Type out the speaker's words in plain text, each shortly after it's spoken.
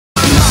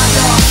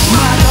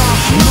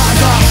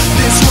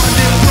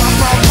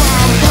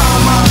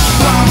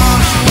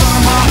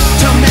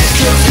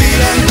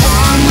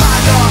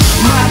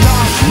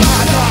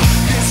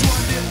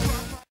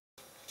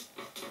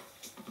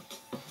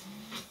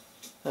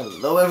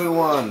Hello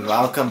everyone,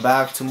 welcome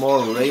back to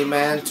more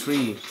Rayman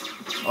 3.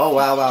 Oh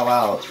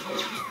wow.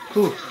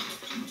 Whew.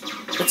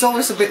 It's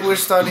always a bit weird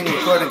starting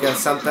recording again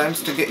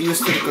sometimes to get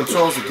used to the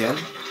controls again.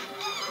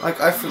 Like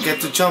I forget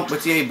to jump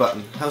with the A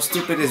button. How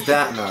stupid is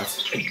that not?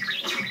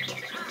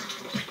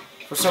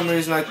 For some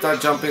reason I thought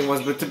jumping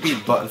was with the B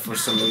button for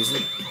some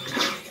reason.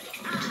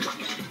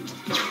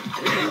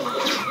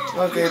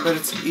 Okay, but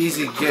it's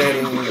easy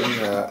getting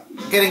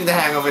the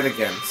hang of it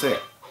again, so yeah.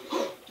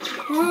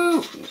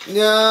 Woo!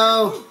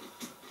 No!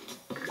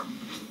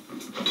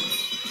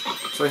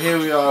 So here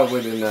we are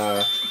within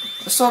a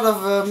sort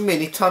of a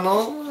mini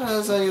tunnel,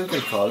 as you can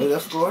call it,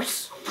 of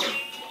course.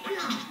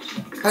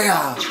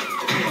 Hiya!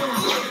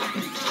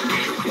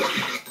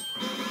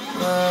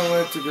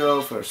 Where to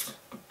go first?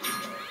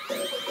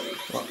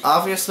 Well,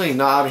 obviously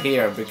not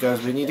here,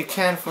 because we need a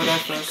can for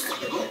that first.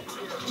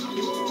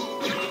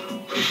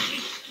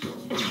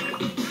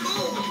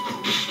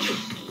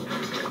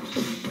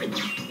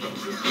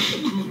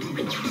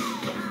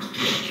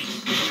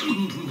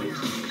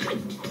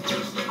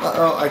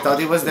 Uh-oh, I thought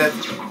he was dead.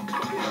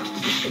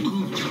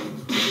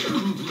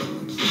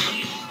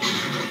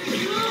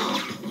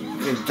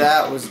 Okay,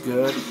 that was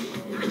good.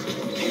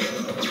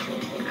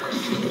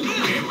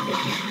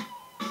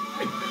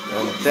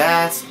 And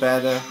that's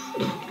better.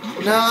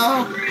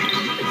 No!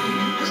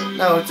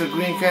 Now with the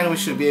green can we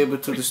should be able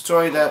to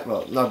destroy that.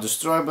 Well, not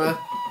destroy, but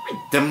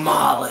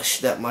demolish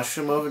that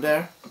mushroom over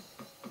there.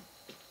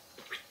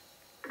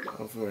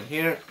 Over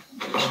here.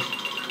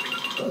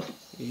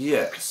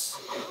 Yes.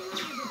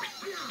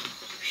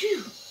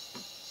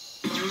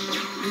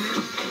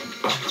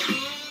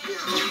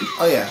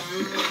 Oh yeah.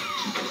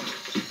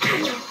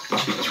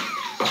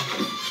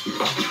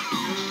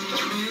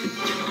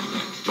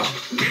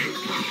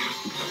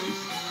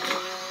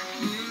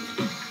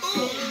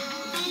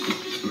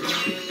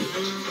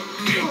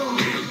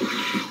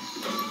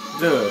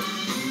 Good.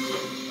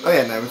 Oh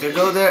yeah, now we can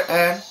go there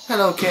and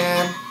hello Can. I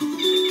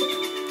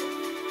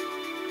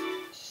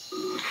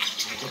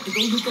have to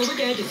go look over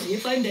there to see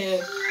if I'm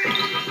there.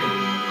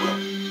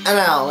 And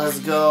now let's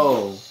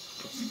go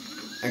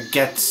and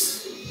get.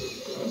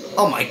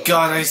 Oh my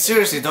god, I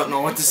seriously don't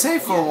know what to say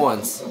for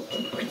once.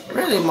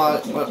 Really,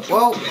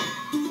 whoa.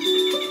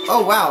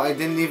 Oh wow, I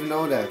didn't even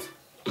know that.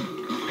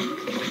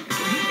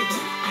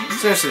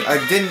 Seriously, I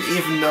didn't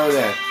even know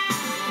that.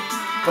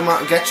 Come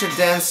on, get your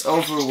dance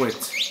over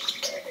with.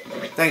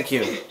 Thank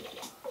you.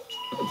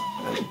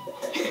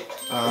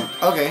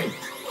 Okay.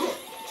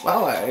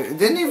 Wow, I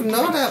didn't even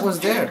know that was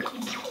there.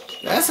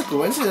 That's a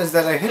coincidence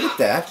that I hit it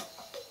that.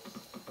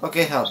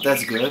 Okay, help,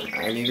 that's good.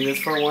 I needed it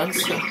for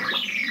once.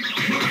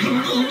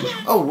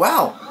 Oh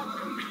wow!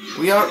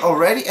 We are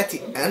already at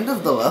the end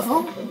of the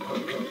level?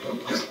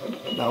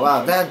 Now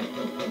wow, that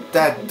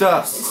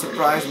does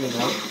surprise me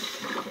now.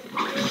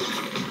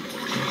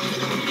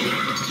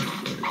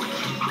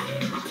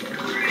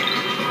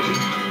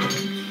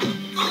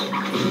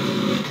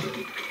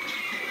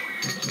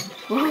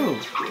 Woohoo!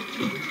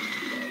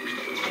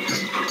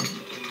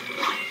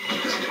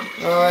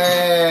 Oh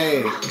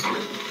hey!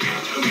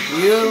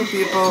 You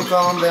people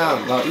calm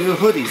down. Well, you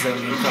hoodies, I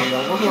mean, calm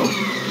down.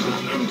 Woohoo!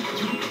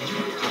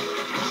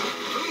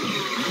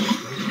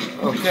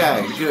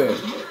 Okay, good.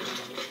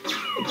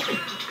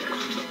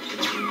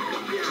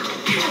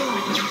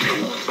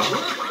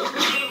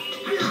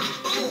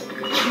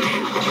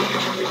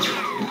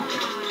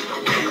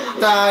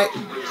 Die!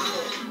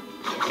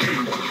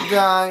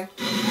 Die!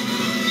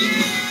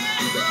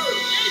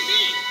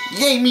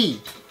 Yay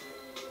me!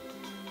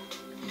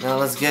 Now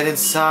let's get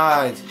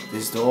inside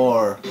this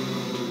door.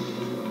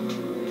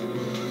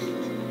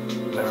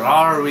 Where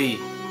are we?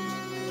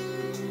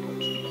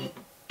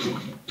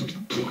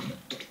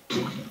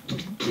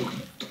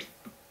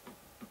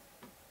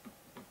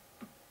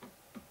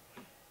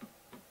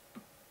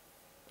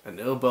 A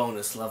new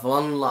bonus level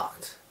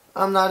unlocked.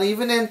 I'm not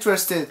even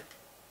interested.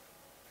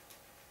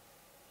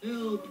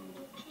 Unlucky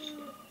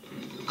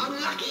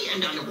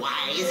and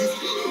unwise is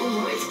he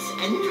who risks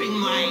entering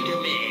my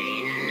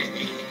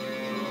domain.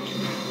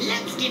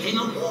 Let's give him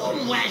a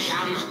warm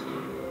welcome.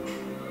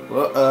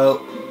 Uh-oh.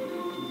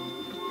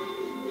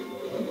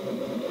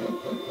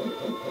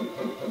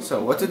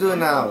 So, what to do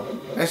now?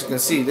 As you can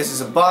see, this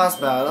is a boss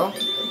battle.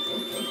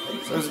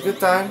 So it's a good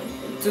time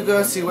to go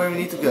and see where we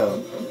need to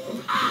go.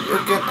 You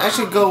can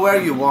actually go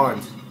where you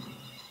want.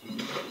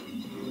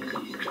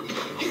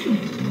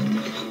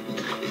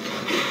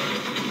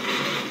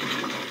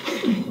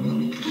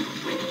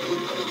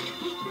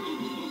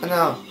 And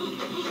now,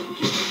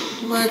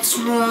 let's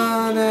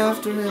run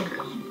after him.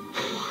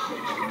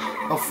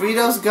 Oh, free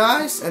those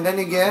guys, and then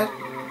you get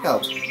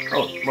health.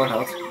 Oh, more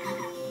health.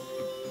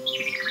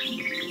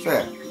 So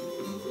yeah.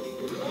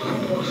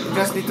 You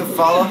just need to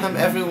follow him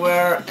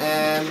everywhere,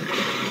 and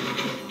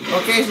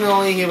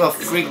occasionally he will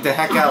freak the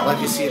heck out like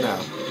you see now.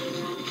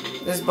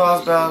 This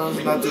boss battle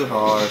is not too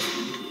hard.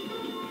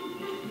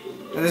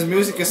 And his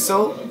music is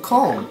so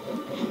calm.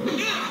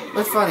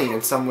 But funny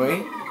in some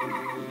way.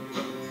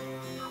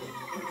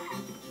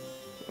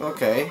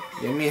 Okay,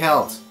 give me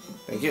health.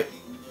 Thank you.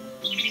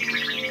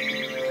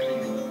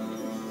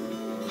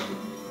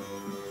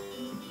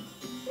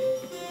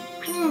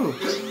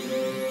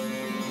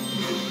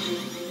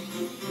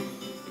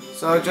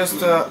 So just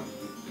go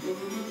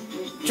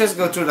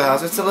through the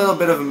house. It's a little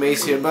bit of a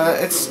maze here,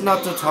 but it's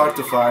not too hard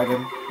to find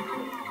him.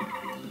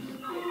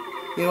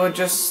 He will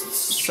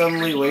just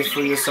suddenly wait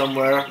for you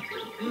somewhere.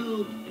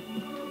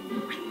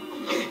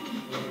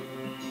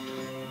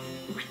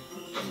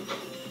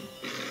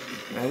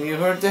 And you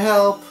heard the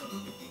help.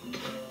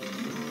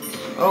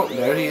 Oh,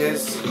 there he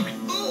is.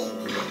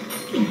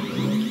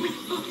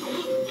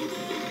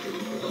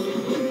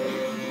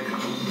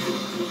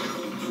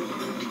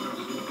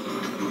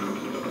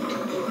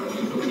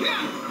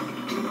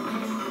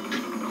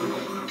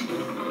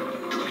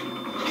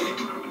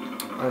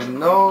 I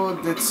know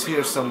it's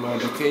here somewhere,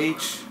 the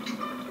cage.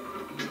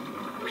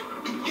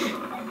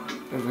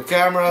 If the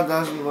camera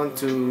doesn't want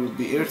to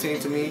be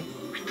irritating to me.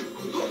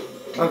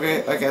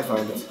 Okay, I can't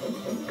find it.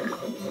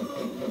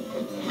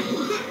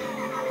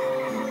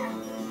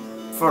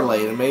 For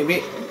later,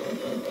 maybe.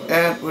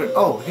 And we're...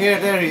 oh, here,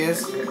 there he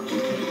is.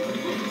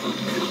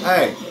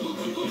 Hey.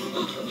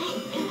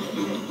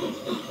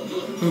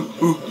 Ooh,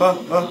 ooh, ha,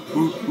 ha,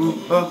 ooh, ooh,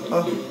 ha,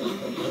 ha.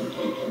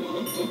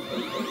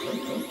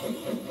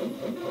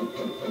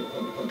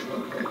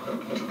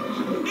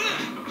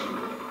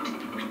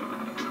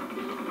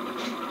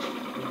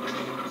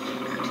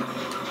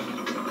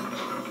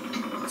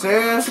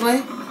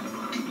 Seriously?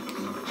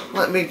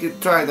 Let me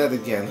try that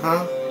again,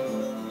 huh?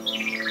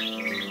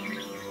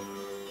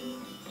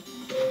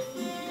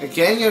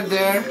 Again, you're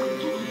there?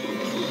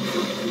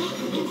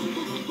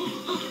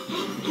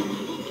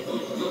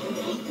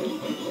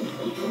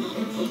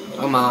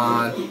 Come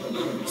on.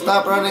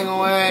 Stop running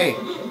away.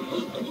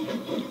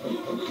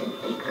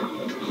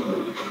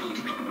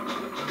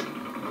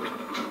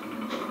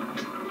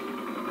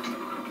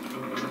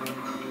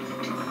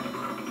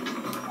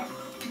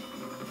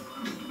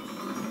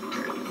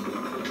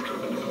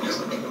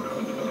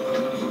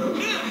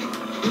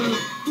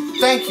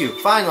 Thank you,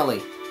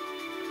 finally.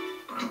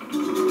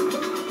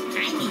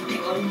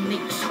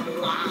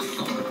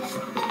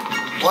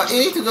 What? You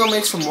need to go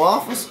make some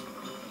waffles?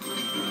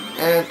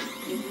 And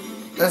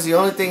that's the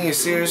only thing you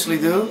seriously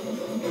do?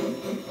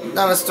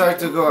 Now let's try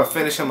to go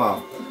finish him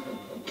off.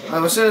 I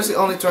was seriously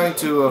only trying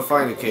to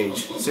find a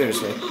cage.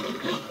 Seriously.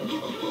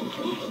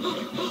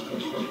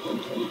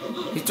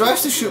 He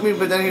tries to shoot me,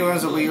 but then he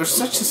runs away. You're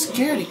such a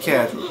scaredy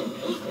cat.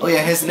 Oh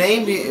yeah, his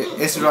name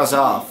is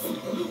Razoff.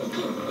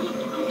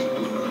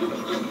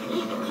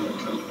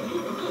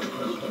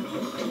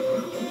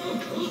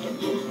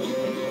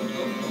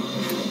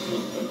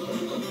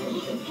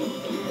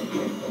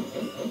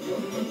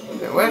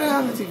 Where the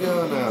hell did he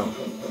go now?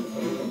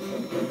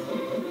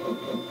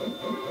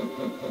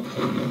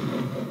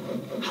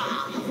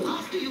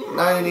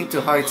 Now you need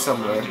to hide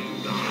somewhere.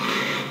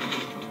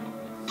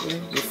 See?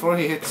 Before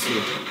he hits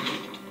you.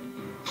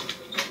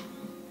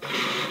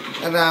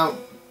 And now...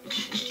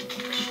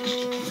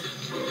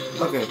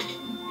 okay.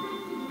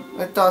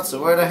 I thought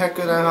so. Where the heck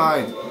could I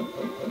hide?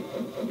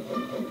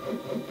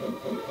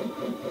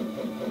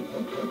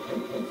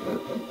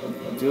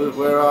 Dude,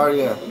 where are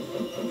you?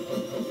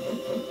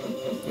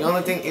 The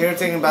only thing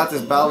irritating about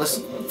this battle is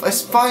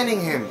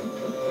finding him.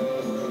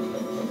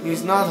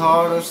 He's not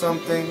hard or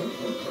something.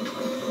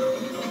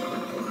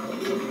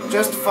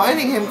 Just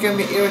finding him can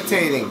be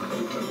irritating.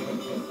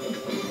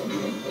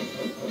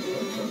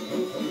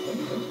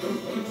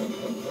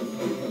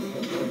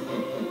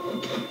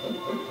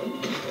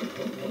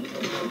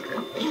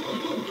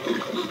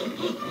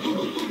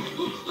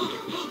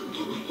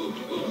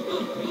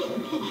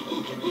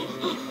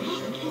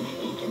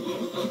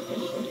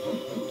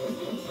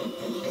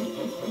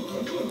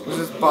 Is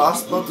it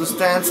possible to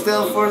stand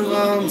still for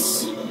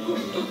once?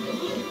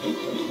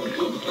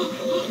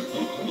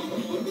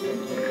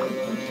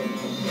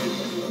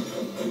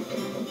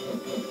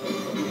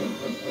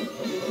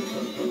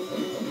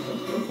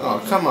 Oh,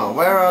 come on,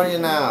 where are you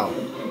now?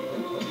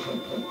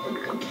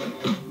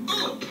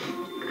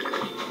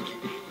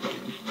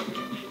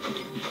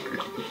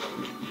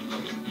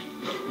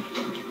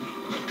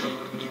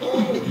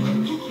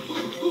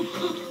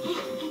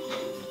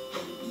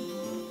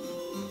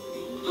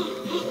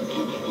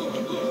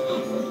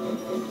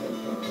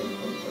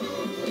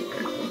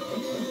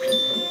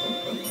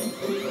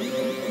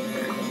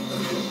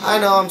 I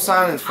know I'm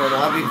silent for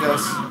now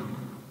because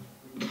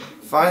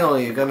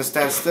finally you're gonna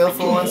stand still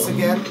for once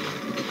again.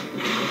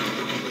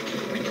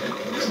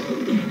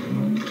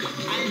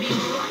 I'll be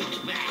right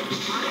back.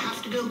 I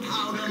have to go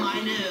powder my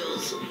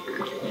nose.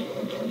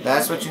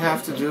 That's what you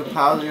have to do,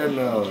 powder your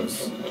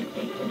nose.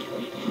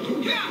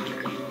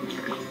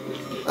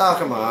 Oh,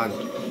 come on.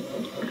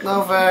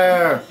 No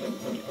fair.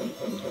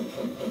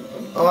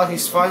 Oh,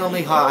 he's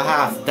finally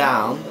half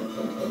down.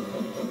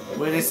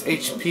 With his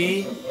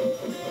HP.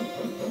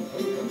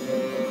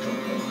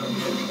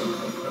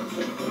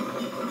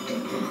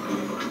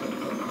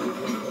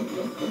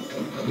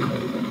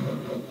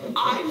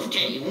 I've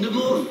tamed a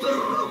more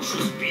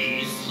ferocious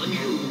beast than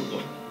you.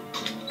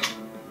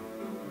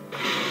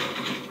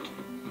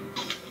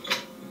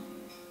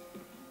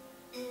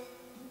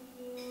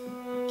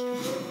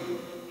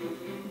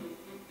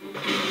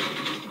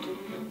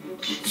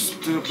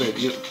 Stupid,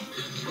 you.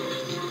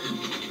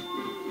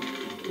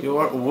 You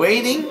are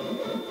waiting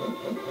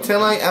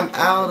till I am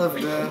out of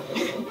the...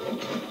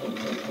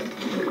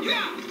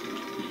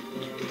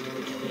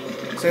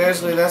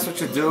 Seriously, that's what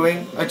you're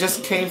doing? I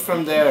just came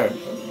from there.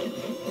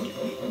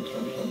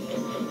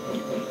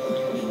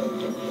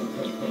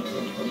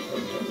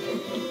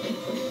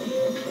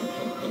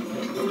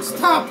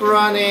 Stop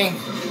running!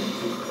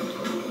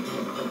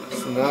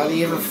 It's not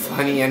even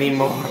funny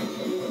anymore.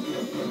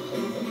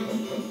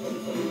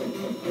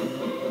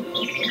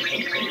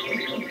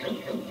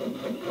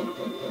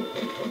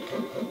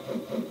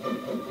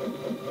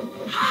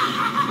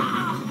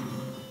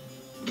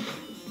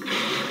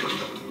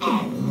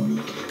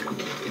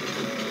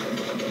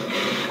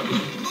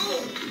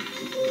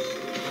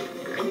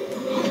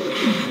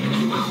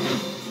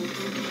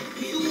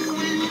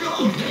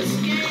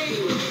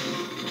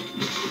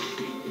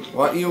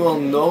 What, you will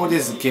know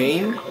this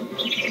game?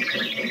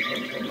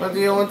 What do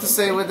you want to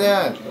say with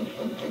that?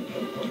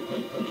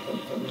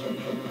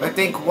 I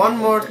think one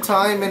more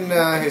time in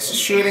the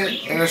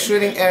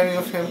shooting area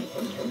of him,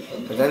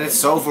 and then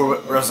it's over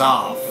with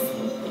Razoff.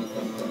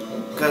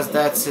 Because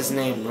that's his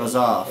name,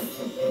 Razoff.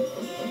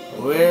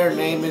 Weird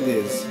name it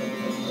is.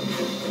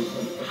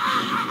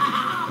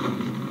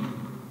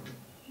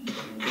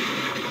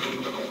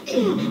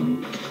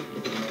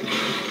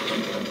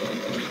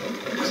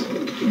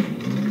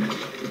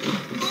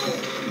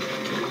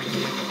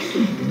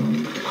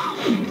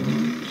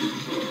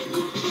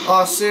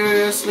 Oh,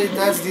 seriously?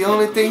 That's the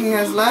only thing he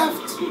has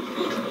left?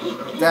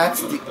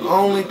 That's the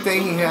only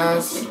thing he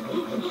has?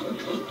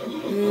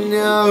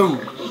 No!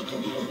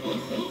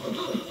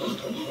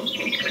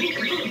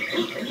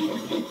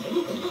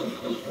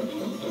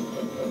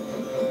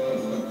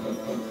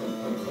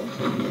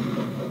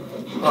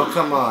 Oh,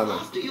 come on.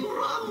 Faster you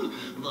run,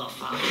 the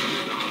faster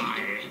you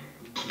die.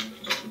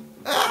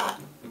 Ah.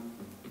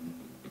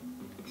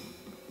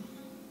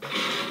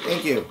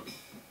 Thank you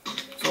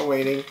for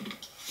waiting.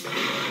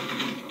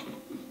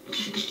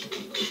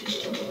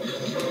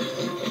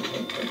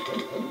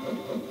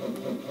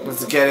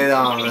 Let's get it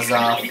on,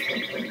 Razoff.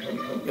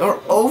 You're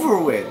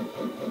over with.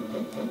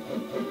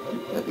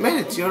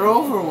 Admit it, you're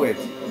over with.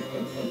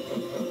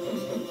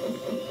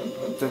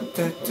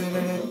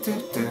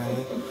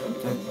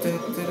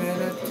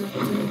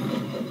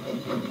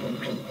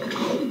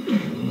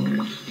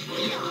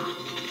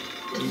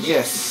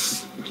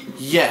 Yes.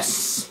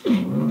 Yes.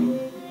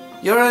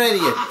 You're an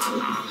idiot.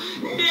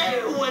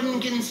 No one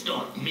can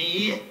stop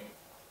me.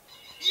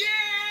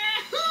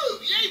 Yahoo!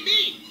 Yay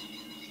me!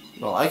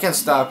 Well, I can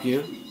stop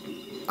you.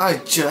 I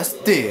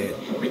just did.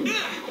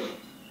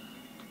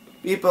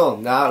 People,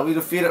 now that we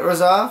defeated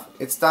Razoff,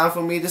 it's time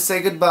for me to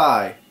say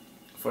goodbye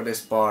for this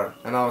part.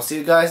 And I'll see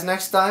you guys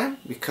next time,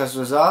 because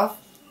Razoff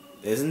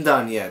isn't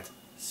done yet.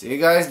 See you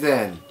guys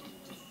then.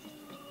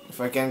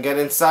 If I can get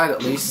inside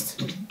at least.